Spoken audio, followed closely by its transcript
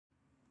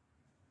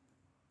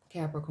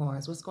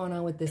Capricorns, what's going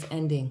on with this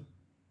ending?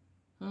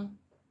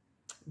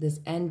 This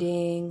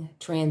ending,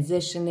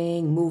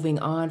 transitioning, moving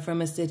on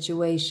from a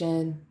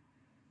situation.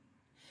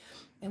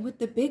 And with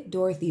the big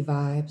Dorothy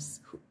vibes,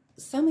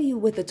 some of you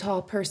with the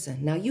tall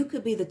person. Now, you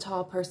could be the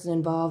tall person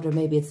involved, or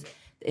maybe it's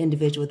the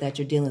individual that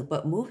you're dealing with.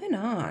 But moving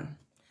on.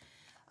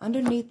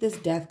 Underneath this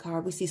death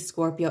card, we see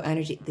Scorpio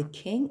energy, the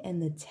King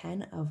and the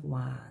 10 of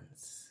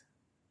Wands.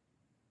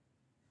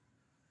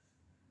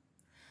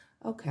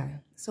 Okay,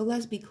 so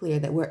let's be clear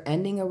that we're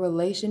ending a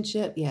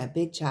relationship. Yeah,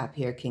 big chop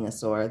here, King of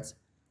Swords.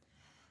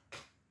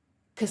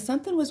 Because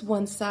something was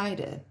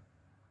one-sided.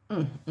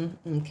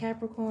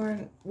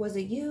 Capricorn, was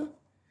it you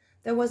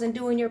that wasn't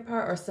doing your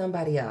part or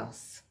somebody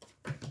else?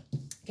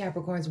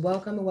 Capricorns,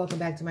 welcome and welcome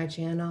back to my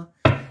channel.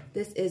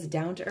 This is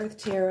Down to Earth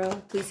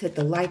Tarot. Please hit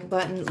the like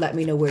button. Let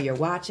me know where you're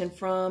watching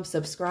from.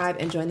 Subscribe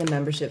and join the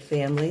membership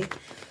family.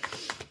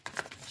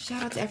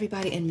 Shout out to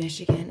everybody in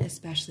Michigan,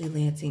 especially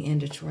Lansing and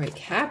Detroit.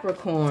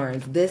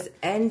 Capricorns, this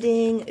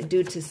ending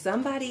due to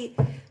somebody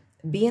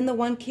being the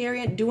one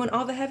carrying, doing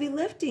all the heavy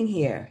lifting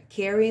here,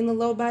 carrying the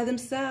load by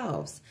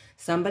themselves.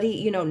 Somebody,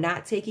 you know,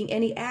 not taking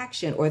any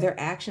action, or their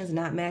actions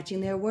not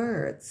matching their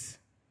words.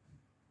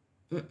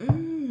 Why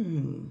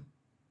do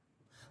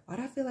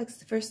I feel like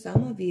for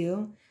some of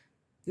you,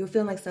 you're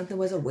feeling like something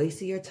was a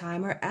waste of your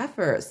time or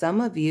effort?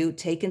 Some of you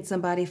taking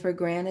somebody for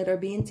granted or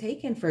being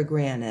taken for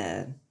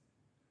granted.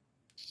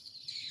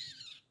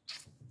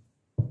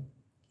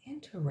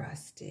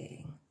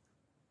 Interesting.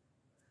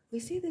 We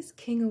see this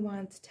King of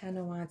Wands, 10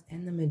 of Wands,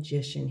 and the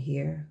Magician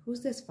here.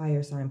 Who's this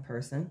fire sign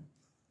person?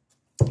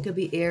 It could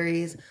be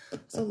Aries.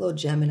 It's a little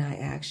Gemini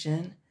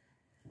action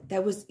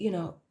that was, you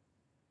know,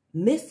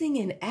 missing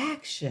in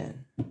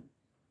action.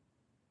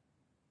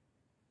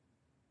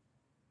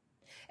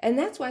 And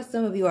that's why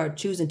some of you are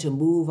choosing to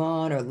move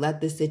on or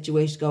let this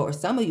situation go, or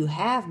some of you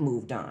have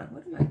moved on.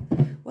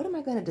 What am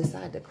I going to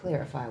decide to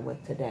clarify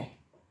with today?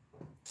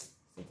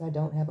 Since I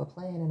don't have a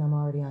plan and I'm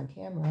already on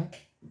camera.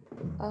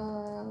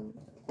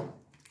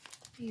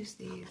 Use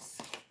these.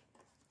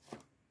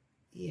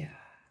 Yeah.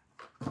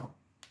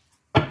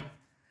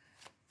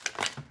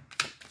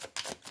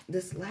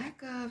 This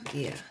lack of,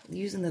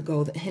 using the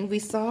gold. And we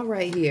saw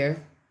right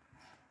here,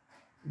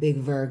 big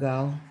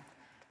Virgo.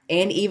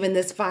 And even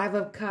this 5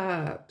 of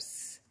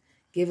Cups,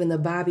 giving the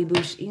Bobby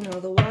Bush, you know,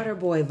 the water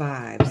boy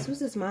vibes. Who's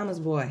this mama's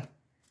boy?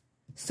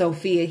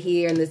 Sophia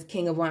here and this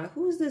King of Wands.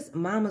 Who's this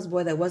mama's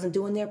boy that wasn't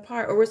doing their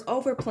part or was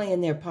overplaying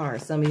their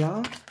part? Some of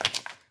y'all.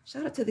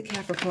 Shout out to the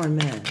Capricorn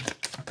men.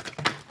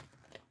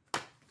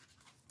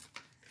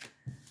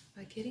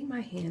 By getting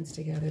my hands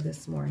together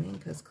this morning,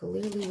 because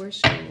clearly we're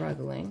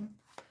struggling.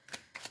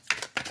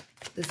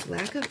 This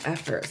lack of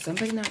effort.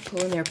 Somebody not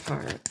pulling their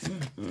part.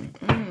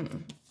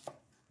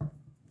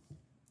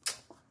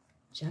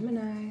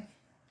 Gemini.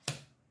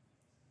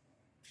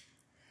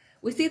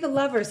 We see the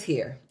Lovers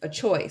here, a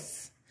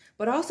choice.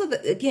 But also,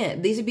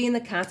 again, these are being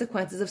the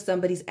consequences of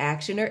somebody's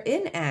action or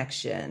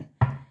inaction.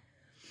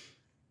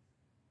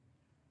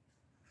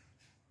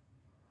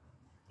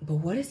 But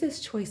what is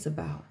this choice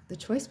about? The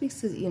choice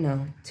speaks to, you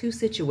know, 2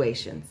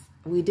 situations.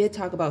 We did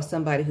talk about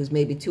somebody who's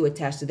maybe too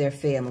attached to their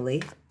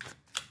family,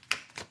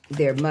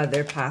 their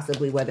mother,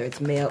 possibly, whether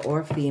it's male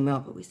or female.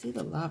 But we see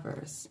the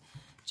Lovers.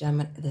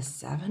 Gemini, the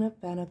 7 of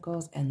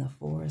Pentacles and the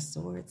 4 of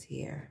Swords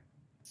here.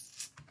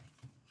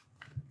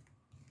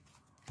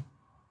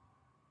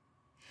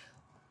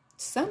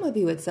 Some of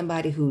you, it's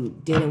somebody who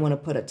didn't want to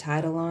put a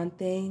title on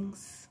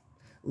things,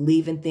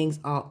 leaving things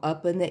all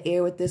up in the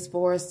air with this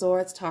 4 of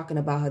Swords, talking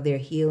about how they're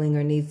healing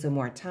or need some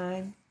more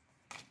time.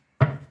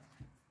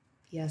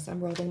 Yes,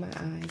 I'm rolling my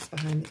eyes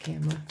behind the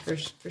camera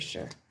for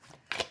sure.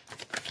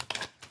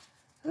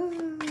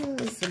 Oh,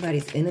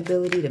 somebody's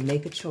inability to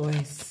make a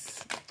choice.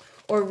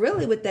 Or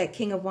really with that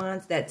King of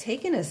Wands, that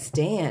taking a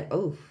stand.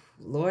 Oh,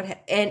 Lord.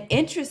 And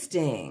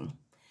interesting.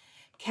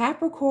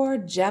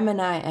 Capricorn,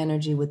 Gemini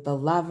energy with the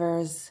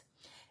Lovers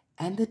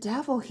and the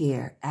Devil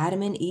here.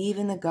 Adam and Eve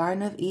in the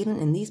Garden of Eden.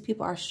 And these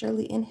people are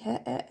surely in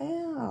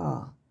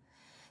hell.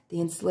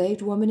 The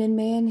enslaved woman and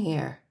man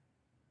here.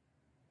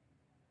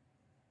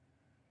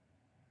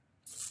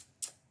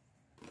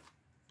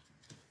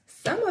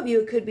 Some of you,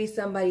 it could be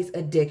somebody's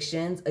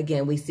addictions.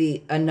 Again, we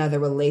see another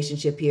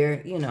relationship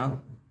here, you know,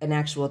 an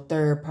actual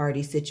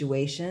third-party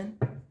situation.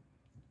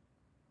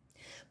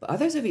 But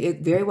others of you,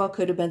 it very well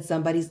could have been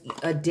somebody's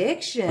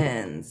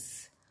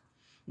addictions.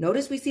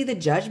 Notice we see the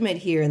Judgment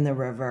here in the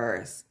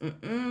reverse.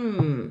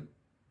 Some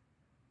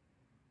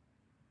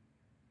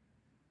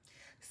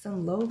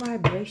low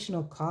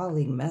vibrational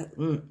calling.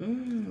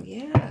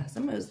 Yeah,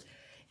 someone's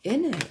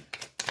in it.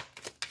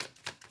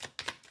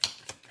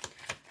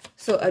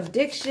 So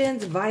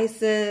addictions,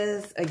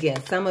 vices.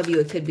 Again, some of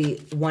you, it could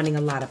be wanting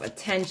a lot of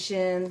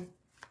attention,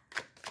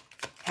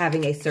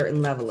 having a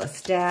certain level of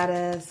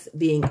status,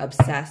 being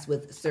obsessed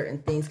with certain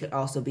things could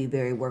also be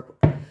very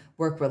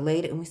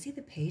work-related. And we see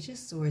the Page of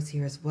Swords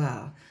here as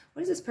well.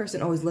 What is this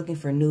person always looking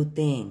for new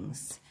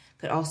things?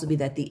 Could also be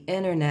that the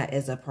internet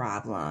is a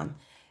problem.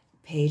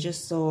 Page of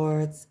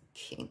Swords,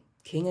 King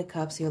King of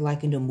Cups here,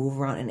 liking to move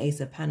around, and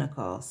Ace of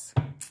Pentacles.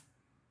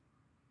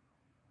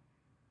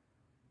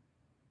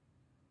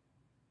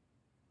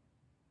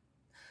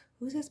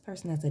 Who's this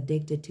person that's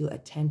addicted to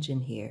attention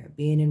here?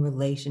 Being in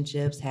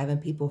relationships, having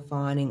people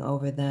fawning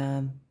over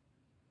them.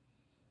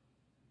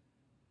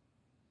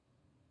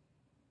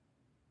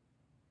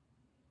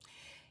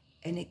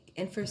 And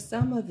for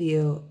some of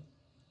you,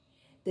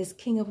 this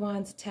King of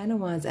Wands, Ten of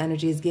Wands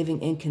energy is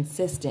giving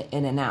inconsistent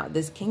in and out.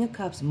 This King of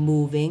Cups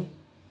moving,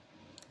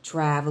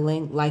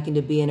 traveling, liking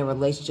to be in a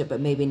relationship, but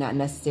maybe not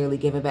necessarily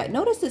giving back.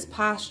 Notice this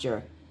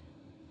posture.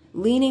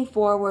 Leaning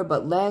forward,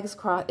 but legs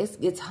crossed.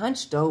 It's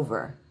hunched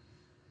over.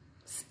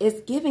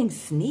 It's giving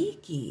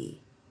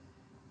sneaky.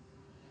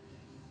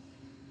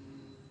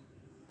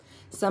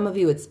 Some of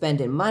you, it's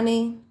spending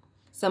money.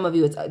 Some of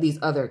you, it's these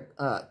other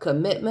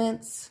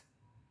commitments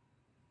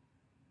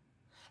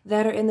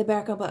that are in the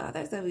background. But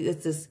others,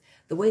 it's just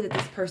the way that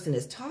this person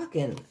is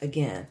talking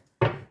again.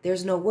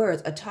 There's no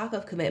words, a talk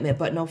of commitment,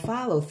 but no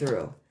follow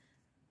through.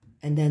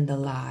 And then the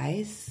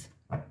lies,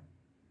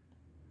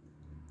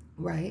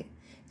 right?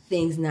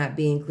 Things not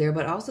being clear,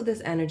 but also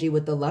this energy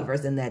with the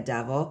Lovers and that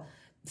Devil.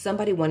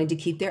 Somebody wanting to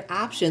keep their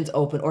options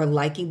open or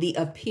liking the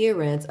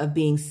appearance of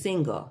being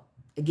single.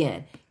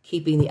 Again,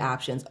 keeping the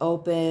options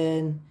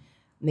open.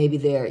 Maybe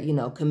they're, you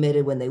know,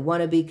 committed when they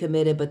want to be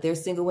committed, but they're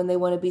single when they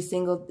want to be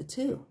single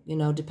too, you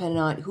know, depending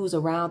on who's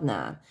around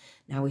them.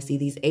 Now we see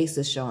these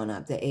aces showing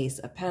up, the Ace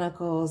of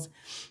Pentacles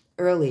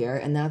earlier,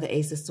 and now the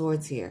Ace of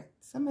Swords here.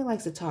 Somebody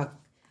likes to talk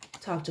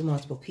to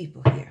multiple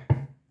people here,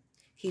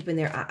 keeping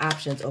their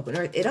options open.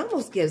 Or it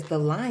almost gives the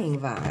lying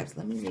vibes.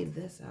 Let me read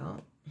this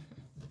out.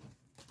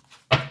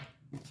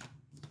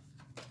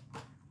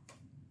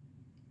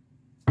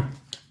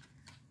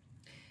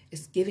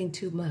 It's giving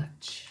too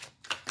much.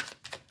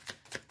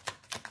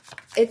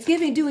 It's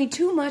giving doing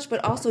too much,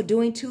 but also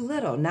doing too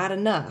little, not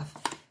enough.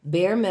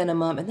 Bare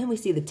minimum. And then we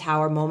see the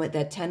Tower moment,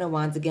 that Ten of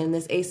Wands again,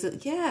 this Ace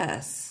of,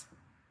 yes.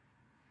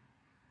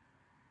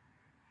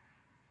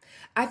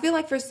 I feel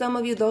like for some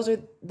of you, those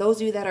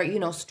of you that are, you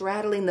know,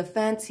 straddling the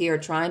fence here,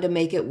 trying to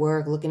make it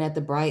work, looking at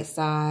the bright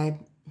side.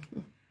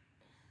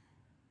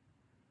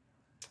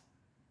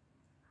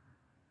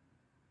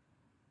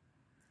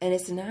 And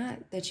it's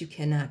not that you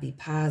cannot be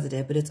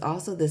positive, but it's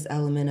also this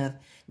element of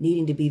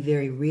needing to be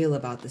very real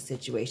about the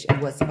situation.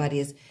 What somebody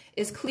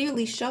is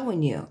clearly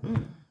showing you.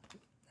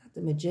 Not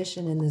the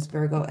Magician in this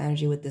Virgo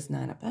energy with this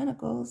Nine of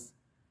Pentacles.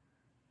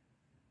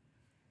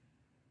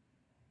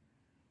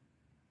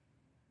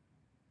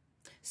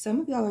 Some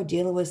of y'all are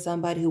dealing with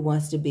somebody who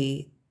wants to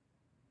be,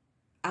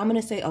 I'm going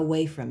to say,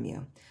 away from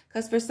you.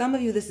 Because for some of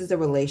you, this is a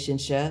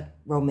relationship,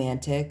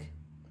 romantic,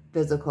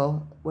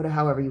 physical, whatever,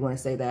 however you want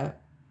to say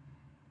that.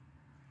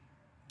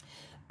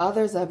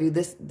 Others of you,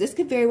 this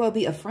could very well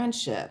be a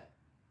friendship,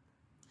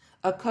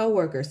 a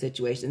co-worker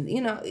situation,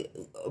 you know,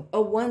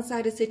 a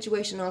one-sided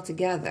situation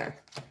altogether.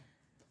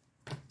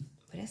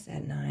 But it's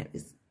that 9.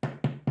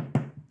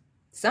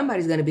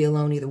 Somebody's going to be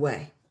alone either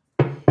way.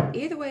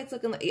 Either way, it's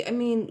looking like, I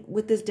mean,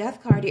 with this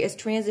Death card here, it's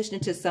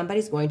transitioning to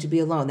somebody's going to be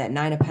alone. That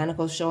 9 of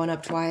Pentacles showing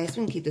up twice.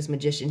 We can keep this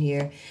Magician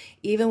here.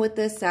 Even with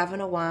this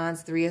 7 of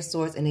Wands, 3 of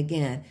Swords, and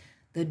again,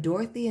 the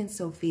Dorothy and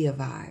Sophia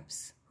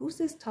vibes. Who's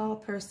this tall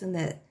person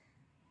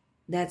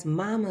that's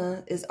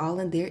mama is all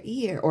in their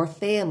ear, or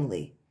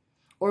family,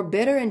 or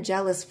bitter and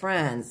jealous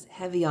friends,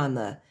 heavy on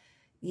the,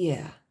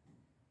 yeah,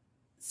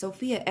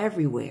 Sophia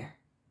everywhere.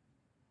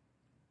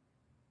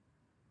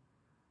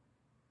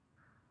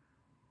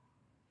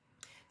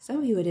 Some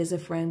of you, it is a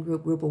friend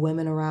group of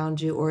women around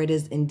you, or it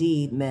is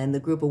indeed, men, the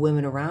group of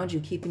women around you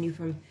keeping you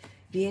from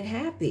being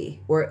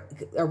happy or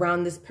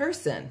around this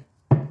person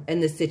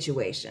in this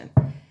situation.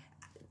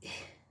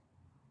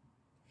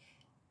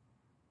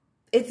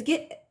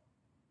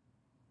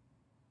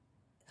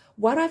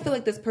 Why do I feel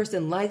like this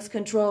person likes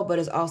control, but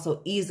is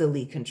also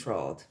easily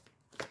controlled?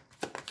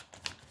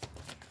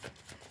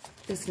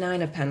 This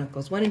 9 of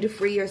Pentacles, wanting to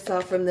free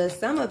yourself from this.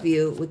 Some of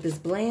you, with this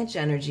Blanche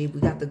energy, we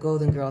got the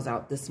Golden Girls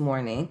out this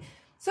morning.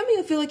 Some of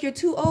you feel like you're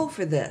too old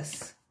for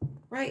this,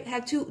 right?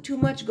 Have too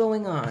much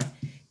going on.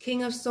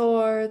 King of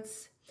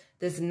Swords,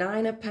 this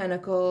 9 of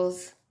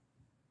Pentacles,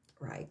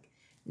 right?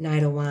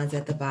 Knight of Wands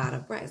at the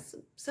bottom, right?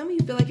 Some of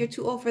you feel like you're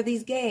too old for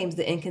these games,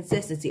 the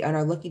inconsistency, and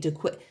are looking to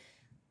quit.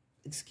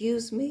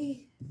 Excuse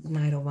me,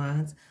 Knight of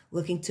Wands,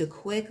 looking to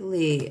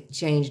quickly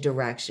change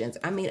directions.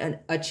 I mean,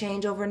 a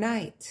change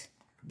overnight.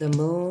 The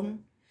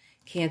Moon,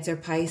 Cancer,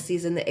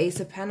 Pisces, and the Ace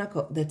of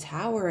Pentacles, the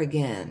Tower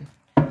again.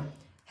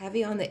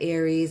 Heavy on the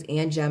Aries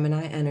and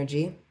Gemini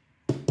energy.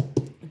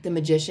 The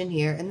Magician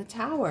here and the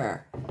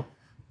Tower.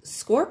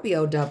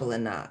 Scorpio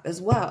doubling up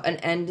as well. An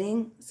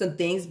ending, some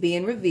things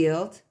being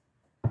revealed.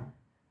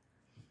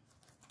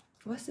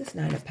 What's this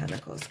 9 of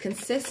Pentacles?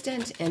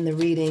 Consistent in the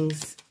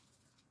readings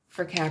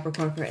for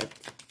Capricorn for,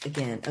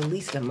 again, at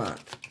least a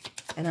month.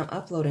 And I'm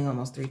uploading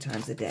almost 3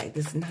 times a day.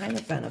 This 9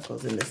 of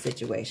Pentacles in this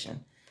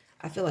situation.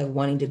 I feel like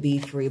wanting to be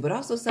free, but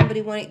also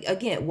somebody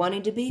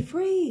wanting to be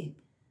free.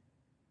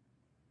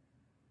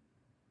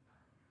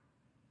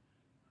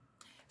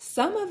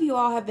 Some of you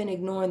all have been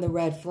ignoring the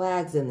red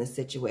flags in this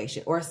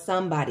situation, or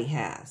somebody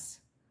has.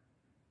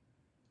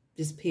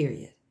 Just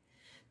period.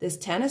 This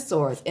Ten of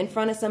Swords in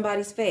front of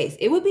somebody's face.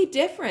 It would be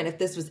different if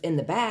this was in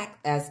the back,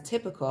 as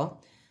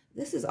typical.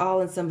 This is all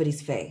in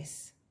somebody's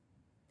face.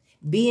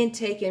 Being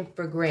taken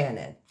for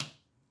granted.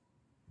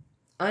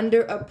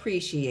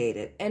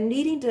 Underappreciated. And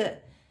needing to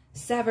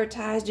sever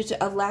ties due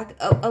to a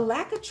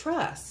lack of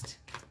trust.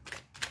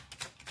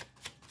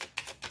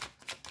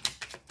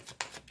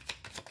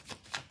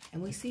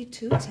 And we see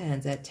 2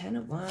 tens, that 10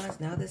 of Wands,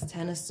 now this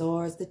 10 of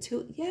Swords, the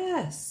 2,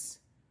 yes.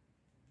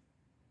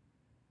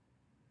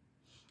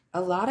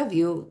 A lot of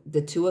you,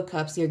 the 2 of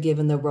Cups here,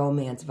 giving the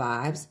romance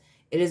vibes.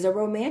 It is a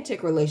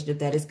romantic relationship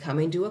that is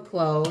coming to a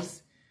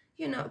close.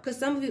 You know, because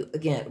some of you,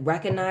 again,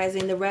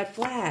 recognizing the red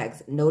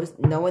flags,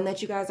 knowing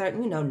that you guys are,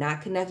 you know,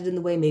 not connected in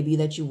the way maybe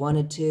that you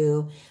wanted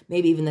to,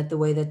 maybe even that the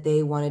way that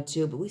they wanted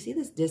to. But we see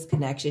this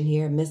disconnection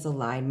here,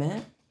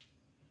 misalignment.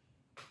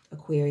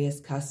 Aquarius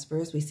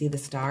cuspers, we see the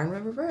Star in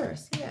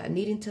reverse. Yeah,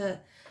 needing to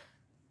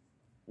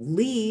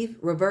leave,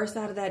 reverse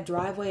out of that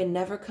driveway and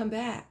never come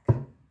back.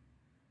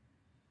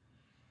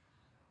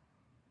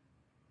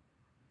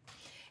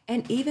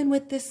 And even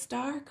with this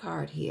Star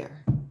card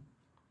here,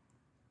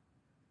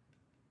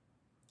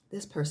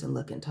 this person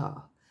looking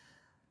tall.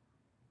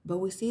 But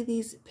we see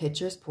these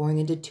pictures pouring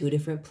into 2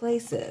 different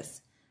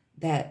places.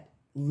 That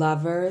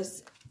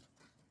Lovers,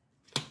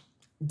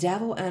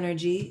 Devil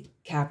energy,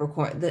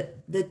 Capricorn,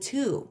 the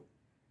 2.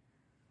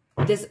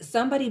 This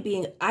somebody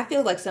being, I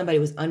feel like somebody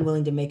was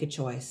unwilling to make a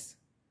choice.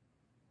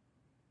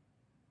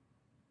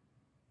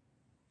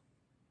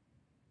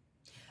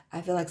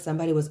 I feel like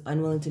somebody was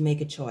unwilling to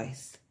make a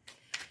choice.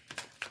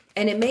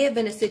 And it may have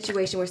been a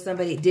situation where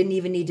somebody didn't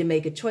even need to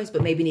make a choice,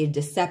 but maybe needed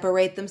to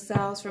separate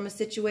themselves from a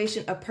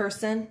situation, a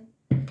person.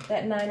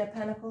 That 9 of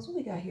Pentacles, what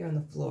we got here on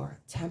the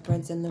floor?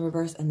 Temperance in the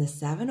reverse and the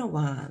 7 of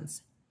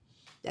Wands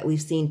that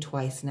we've seen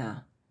twice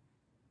now.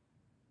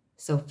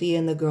 Sophia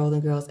and the Golden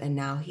Girls, and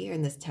now here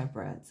in this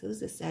Temperance.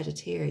 Who's this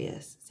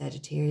Sagittarius?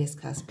 Sagittarius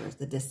cuspers,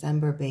 the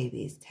December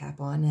babies. Tap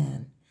on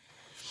in.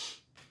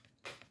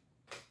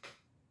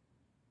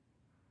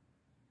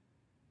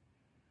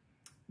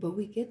 But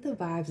we get the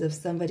vibes of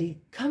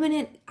somebody coming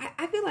in.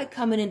 I feel like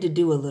coming in to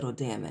do a little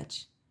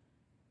damage.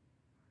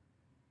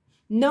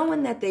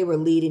 Knowing that they were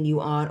leading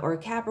you on, or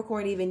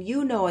Capricorn, even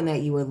you knowing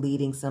that you were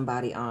leading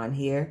somebody on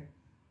here.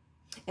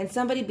 And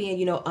somebody being,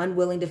 you know,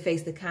 unwilling to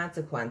face the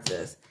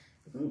consequences.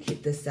 Let me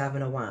keep this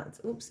 7 of Wands.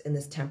 Oops, and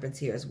this Temperance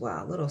here as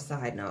well. Little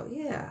side note,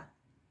 yeah.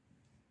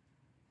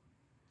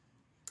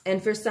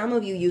 And for some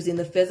of you, using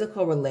the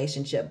physical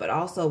relationship, but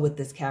also with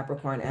this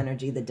Capricorn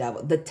energy, the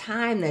Devil, the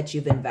time that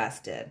you've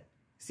invested.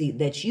 See,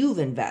 that you've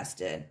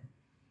invested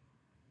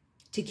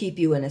to keep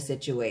you in a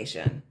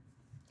situation.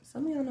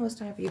 Some of y'all know it's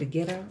time for you to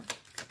get out.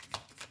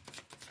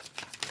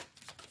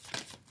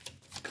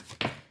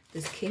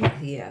 This King,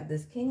 yeah,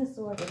 this King of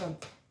Swords,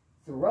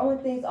 throwing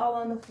things all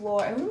on the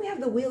floor. And then we have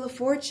the Wheel of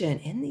Fortune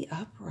in the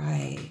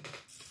upright.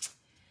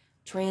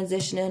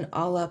 Transitioning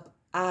all up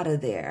out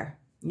of there.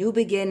 New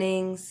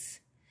beginnings.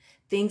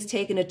 Things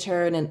taking a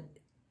turn.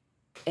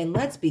 And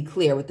let's be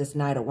clear with this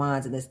Knight of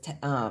Wands and this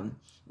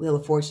Wheel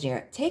of Fortune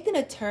here. Taking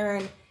a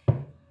turn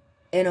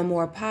in a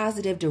more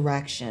positive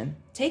direction.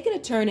 Taking a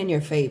turn in your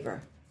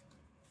favor.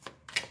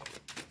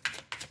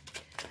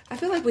 I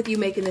feel like with you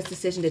making this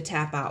decision to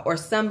tap out, or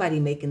somebody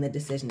making the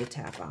decision to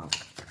tap out.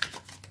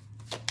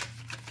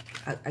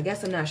 I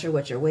guess I'm not sure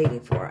what you're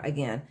waiting for.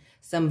 Again,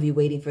 some of you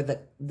waiting for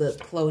the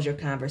closure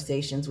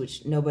conversations,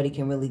 which nobody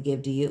can really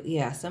give to you.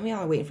 Yeah, some of y'all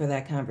are waiting for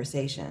that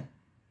conversation.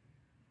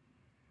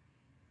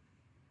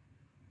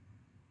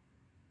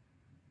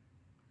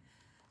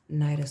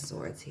 Knight of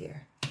Swords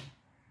here.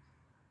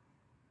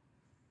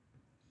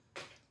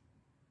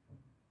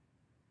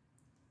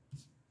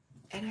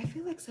 And I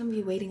feel like some of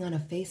you waiting on a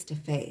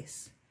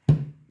face-to-face.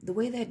 The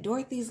way that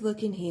Dorothy's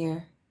looking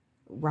here,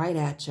 right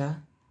at you.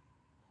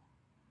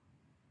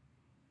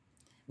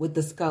 With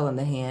the skull in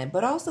the hand,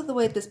 but also the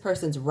way this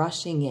person's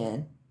rushing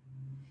in,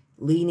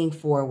 leaning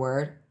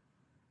forward,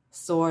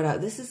 sword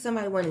out. This is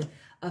somebody wanting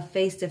a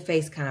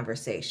face-to-face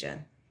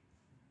conversation.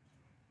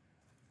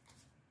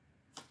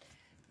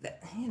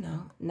 You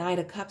know, Knight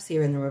of Cups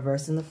here in the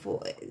reverse and the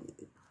Fool.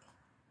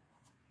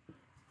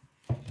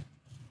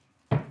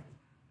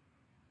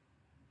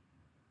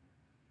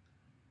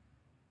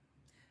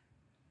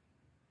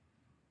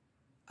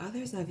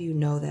 Others of you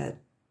know that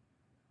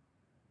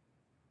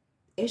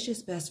it's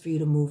just best for you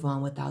to move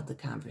on without the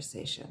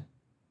conversation.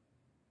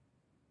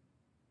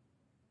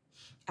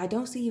 I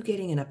don't see you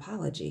getting an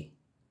apology.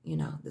 You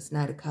know, this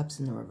Knight of Cups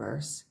in the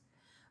reverse.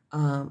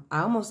 I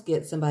almost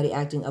get somebody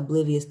acting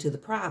oblivious to the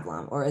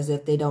problem, or as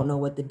if they don't know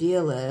what the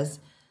deal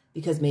is,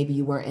 because maybe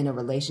you weren't in a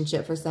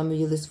relationship for some of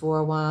you, this 4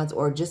 of Wands,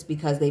 or just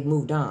because they've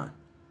moved on.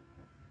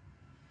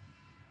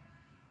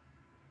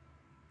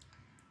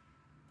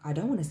 I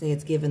don't want to say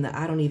it's given the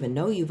I don't even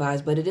know you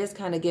vibes, but it is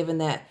kind of given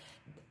that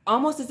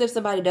almost as if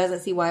somebody doesn't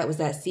see why it was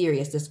that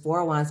serious. This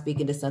 4 of Wands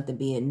speaking to something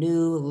being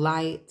new,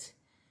 light.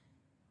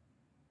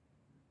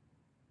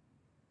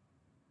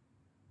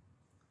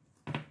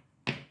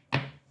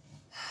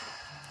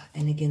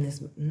 And again,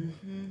 this,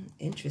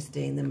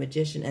 interesting, the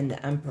Magician and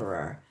the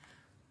Emperor.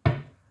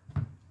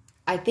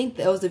 I think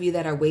those of you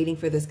that are waiting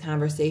for this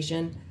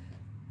conversation,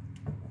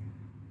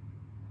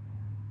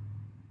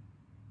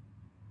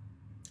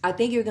 I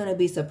think you're going to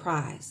be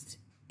surprised,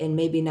 and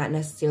maybe not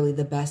necessarily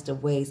the best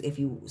of ways, if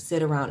you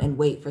sit around and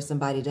wait for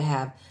somebody to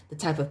have the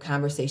type of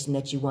conversation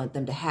that you want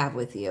them to have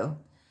with you.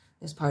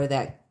 There's part of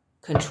that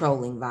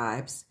controlling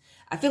vibes.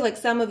 I feel like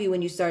some of you,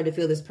 when you started to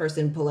feel this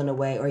person pulling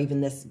away, or even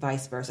this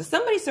vice versa,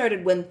 somebody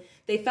started, when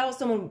they felt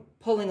someone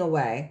pulling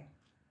away,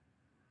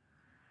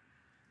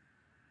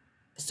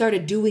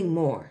 started doing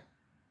more,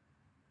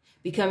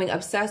 becoming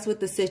obsessed with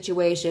the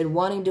situation,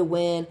 wanting to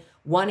win,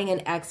 wanting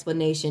an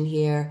explanation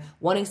here,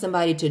 wanting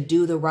somebody to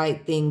do the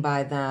right thing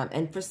by them.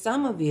 And for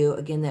some of you,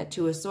 again, that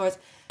Two of Swords,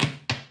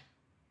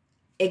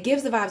 it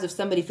gives the vibes of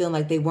somebody feeling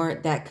like they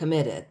weren't that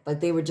committed. Like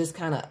they were just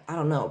kind of, I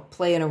don't know,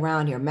 playing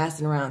around here,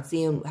 messing around,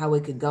 seeing how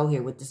it could go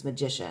here with this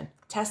Magician,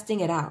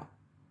 testing it out.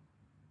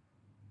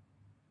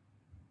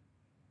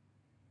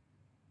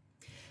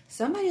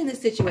 Somebody in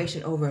this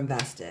situation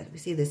overinvested. We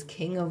see this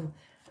King of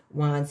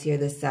Wands here,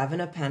 the Seven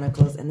of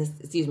Pentacles, and this,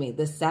 excuse me,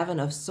 the Seven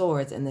of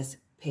Swords and this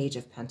Page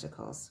of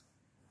Pentacles.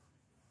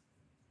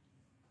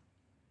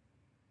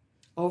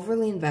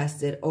 Overly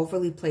invested,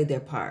 overly played their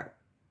part.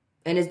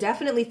 And is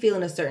definitely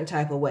feeling a certain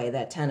type of way,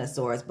 that Ten of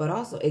Swords, but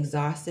also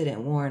exhausted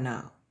and worn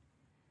out.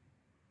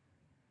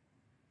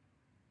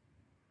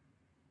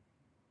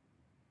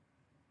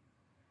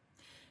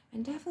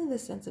 And definitely the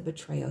sense of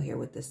betrayal here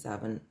with the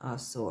Seven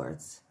of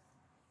Swords.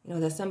 You know,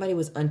 that somebody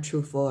was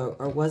untruthful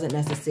or wasn't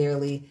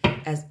necessarily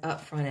as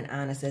upfront and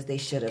honest as they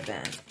should have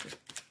been.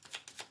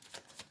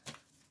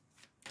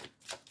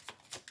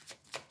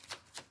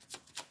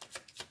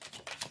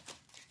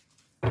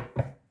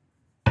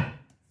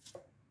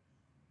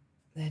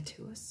 That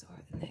Two of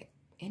Swords, isn't that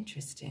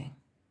interesting?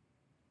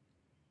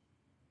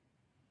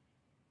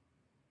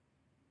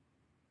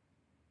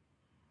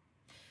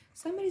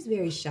 Somebody's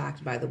very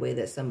shocked by the way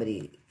that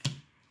somebody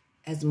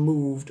has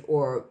moved,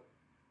 or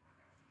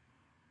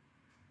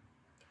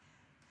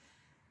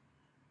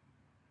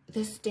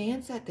the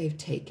stance that they've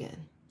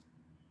taken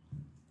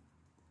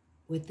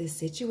with this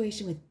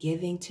situation with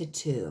giving to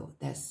two.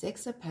 That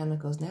Six of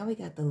Pentacles. Now we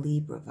got the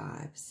Libra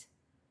vibes,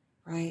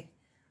 right?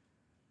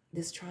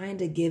 This trying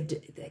to give,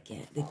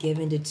 again, the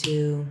giving to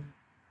two,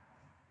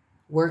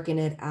 working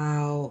it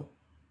out.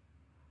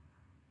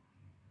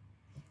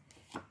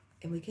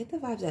 And we get the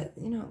vibes that,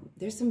 you know,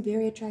 there's some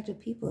very attractive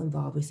people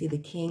involved. We see the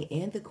King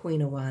and the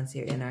Queen of Wands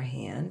here in our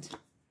hand.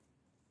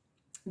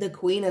 The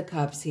Queen of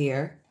Cups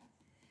here.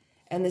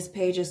 And this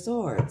Page of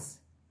Swords.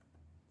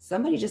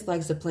 Somebody just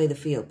likes to play the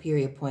field,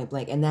 period, point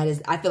blank. And that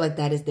is, I feel like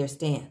that is their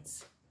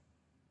stance.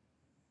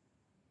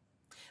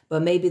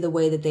 But maybe the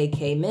way that they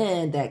came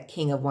in, that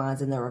King of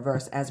Wands in the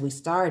reverse as we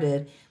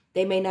started,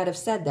 they may not have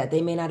said that.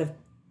 They may not have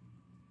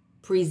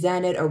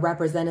presented or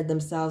represented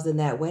themselves in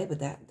that way. But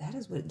that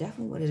is what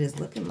definitely what it is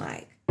looking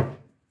like.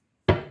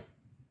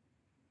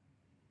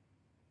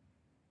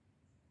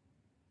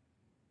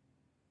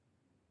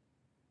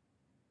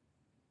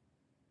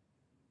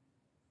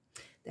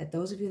 That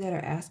those of you that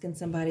are asking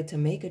somebody to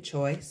make a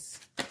choice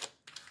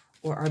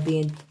or are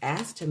being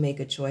asked to make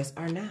a choice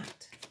are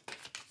not.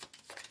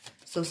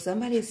 So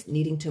somebody's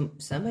needing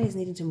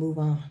to move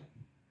on.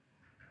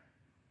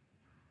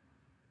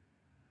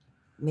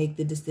 Make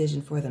the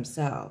decision for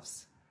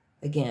themselves.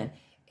 Again,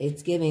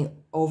 it's giving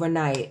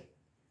overnight,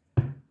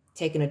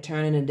 taking a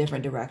turn in a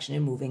different direction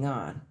and moving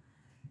on.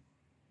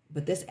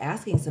 But this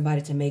asking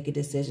somebody to make a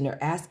decision or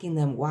asking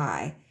them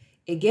why,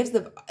 it gives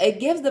the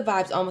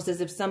vibes almost as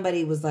if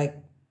somebody was like,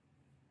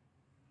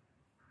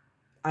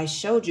 I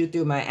showed you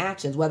through my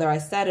actions, whether I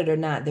said it or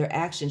not, their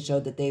actions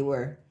showed that they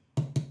were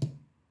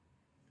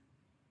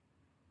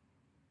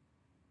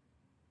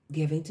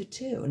giving to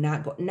two,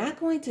 not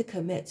going to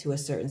commit to a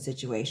certain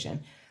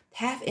situation,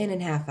 half in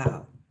and half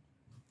out,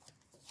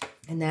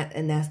 and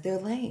that's their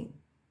lane.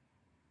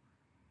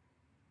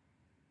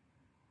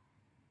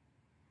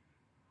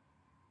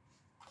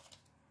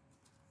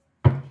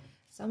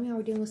 Some of y'all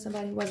were dealing with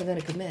somebody who wasn't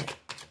going to commit,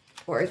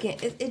 or again,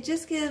 it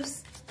just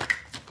gives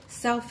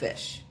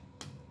selfish.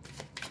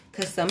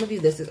 Because some of you,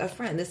 this is a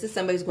friend. This is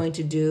somebody who's going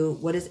to do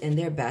what is in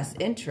their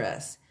best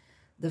interest.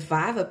 The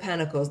Five of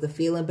Pentacles, the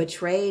feeling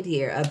betrayed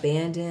here,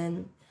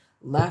 abandoned,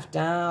 left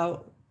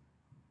out,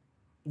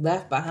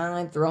 left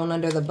behind, thrown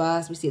under the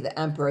bus. We see the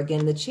Emperor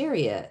again, the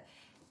Chariot.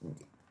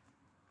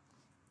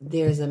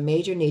 There's a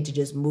major need to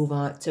just move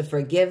on, to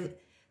forgive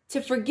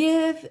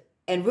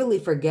and really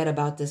forget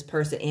about this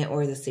person and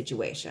or the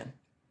situation.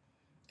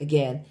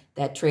 Again,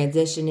 that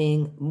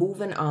transitioning,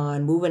 moving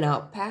on, moving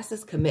out, past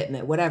this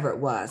commitment, whatever it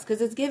was,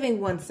 because it's giving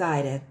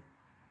one-sided.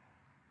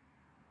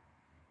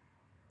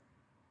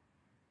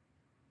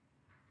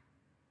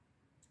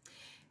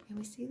 And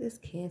we see this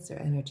Cancer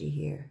energy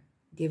here,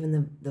 giving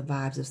them the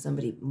vibes of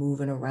somebody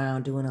moving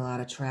around, doing a lot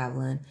of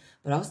traveling,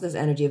 but also this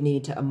energy of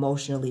needing to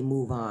emotionally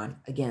move on.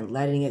 Again,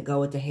 letting it go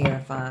with the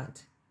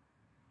Hierophant,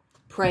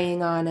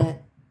 praying on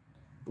it,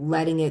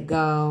 letting it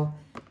go.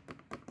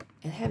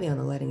 And heavy on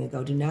the letting it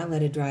go. Do not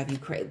let it drive you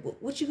crazy.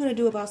 What you going to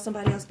do about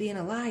somebody else being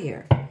a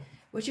liar?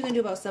 What you going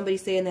to do about somebody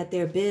saying that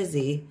they're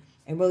busy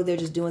and really they're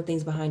just doing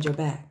things behind your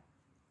back?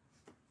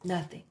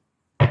 Nothing.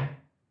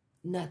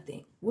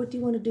 Nothing. What do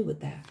you want to do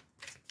with that?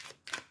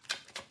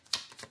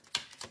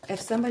 If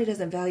somebody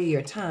doesn't value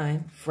your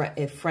time,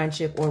 if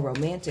friendship or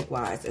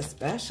romantic-wise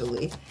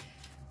especially,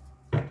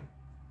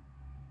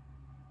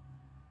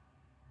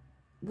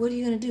 what are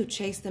you going to do?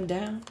 Chase them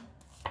down?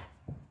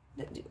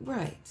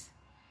 Right.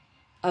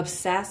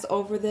 Obsess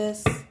over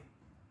this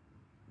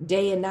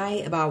day and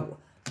night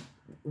about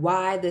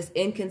why this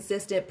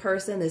inconsistent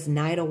person, this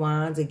Knight of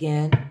Wands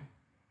again,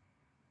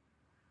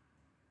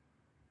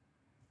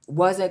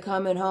 wasn't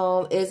coming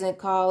home, isn't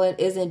calling,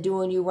 isn't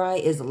doing you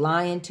right, is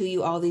lying to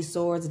you, all these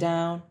swords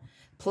down,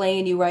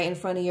 playing you right in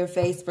front of your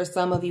face. For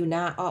some of you,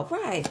 not all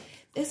right.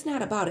 It's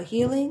not about a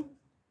healing.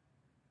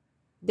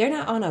 They're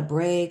not on a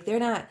break. They're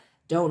not,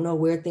 don't know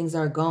where things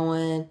are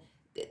going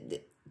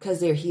because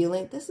they're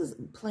healing. This is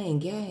playing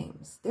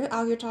games. They're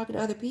out here talking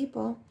to other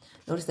people.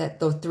 Notice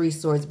that those 3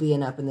 swords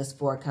being up in this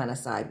 4 kind of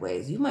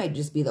sideways. You might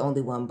just be the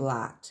only one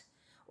blocked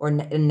or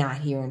not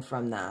hearing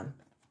from them.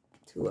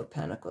 2 of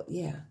Pentacles.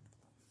 Yeah.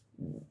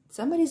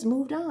 Somebody's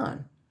moved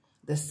on.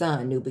 The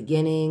Sun, new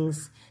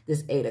beginnings.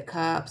 This 8 of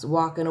Cups,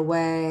 walking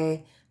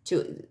away.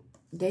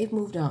 They've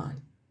moved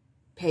on.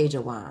 Page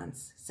of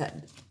Wands.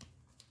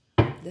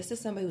 This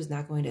is somebody who's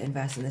not going to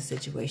invest in this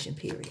situation,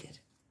 period.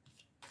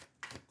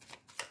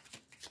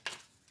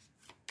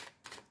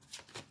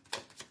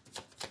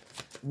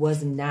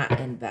 Was not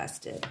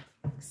invested.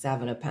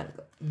 7 of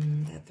Pentacles.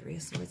 That 3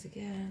 of Swords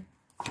again.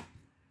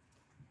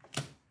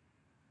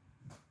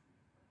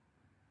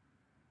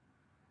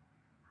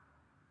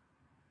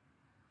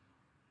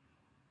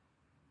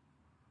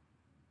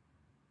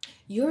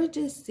 You're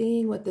just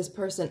seeing what this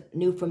person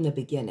knew from the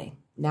beginning.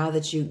 Now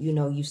that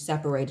you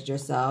separated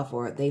yourself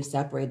or they've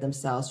separated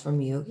themselves from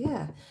you.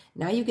 Yeah.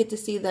 Now you get to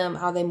see them,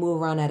 how they move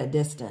around at a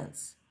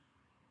distance.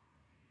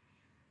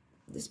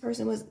 This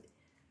person was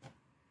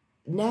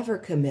never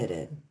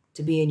committed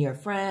to being your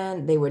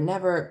friend. They were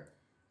never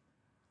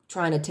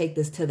trying to take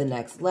this to the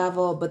next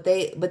level, but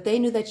they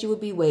knew that you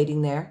would be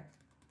waiting there,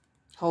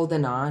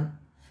 holding on.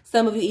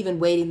 Some of you even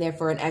waiting there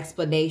for an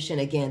explanation.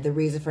 Again, the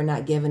reason for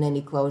not giving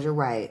any closure,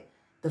 right?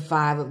 The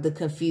 5 of the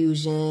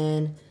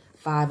confusion,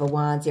 5 of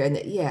Wands here. And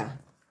yeah,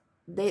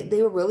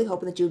 they were really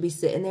hoping that you would be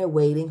sitting there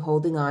waiting,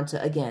 holding on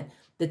to, again,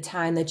 the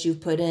time that you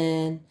put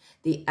in,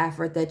 the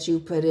effort that you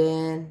put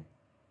in.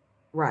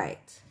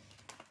 Right.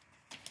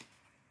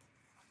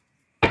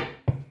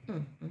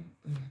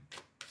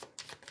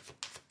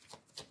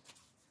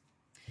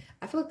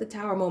 I feel like the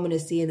Tower moment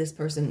is seeing this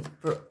person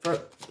for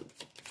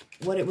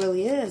what it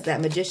really is.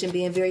 That Magician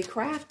being very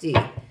crafty,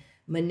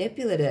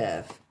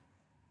 manipulative.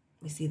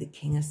 We see the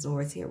King of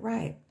Swords here,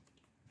 right?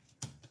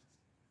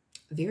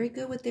 Very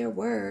good with their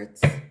words.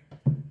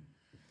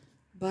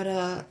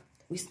 But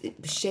we see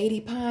shady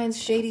pines,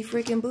 shady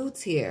freaking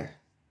boots here.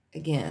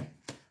 Again,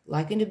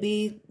 liking to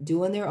be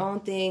doing their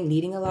own thing,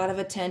 needing a lot of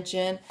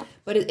attention.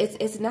 But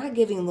it's not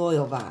giving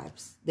loyal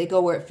vibes. They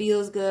go where it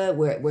feels good,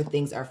 where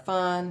things are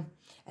fun.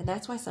 And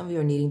that's why some of you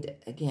are needing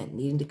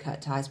to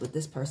cut ties with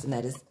this person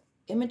that is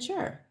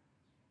immature.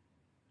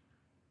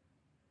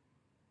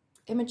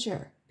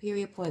 Immature.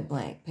 Period, point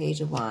blank.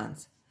 Page of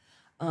Wands.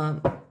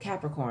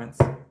 Capricorns.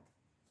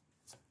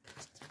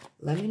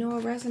 Let me know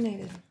what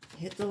resonated.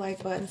 Hit the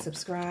like button,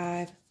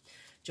 subscribe,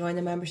 join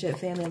the membership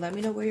family. Let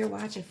me know where you're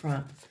watching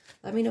from.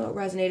 Let me know what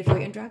resonated for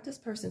you. And drop this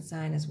person's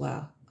sign as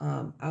well.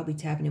 I'll be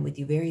tapping in with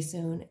you very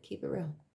soon. Keep it real.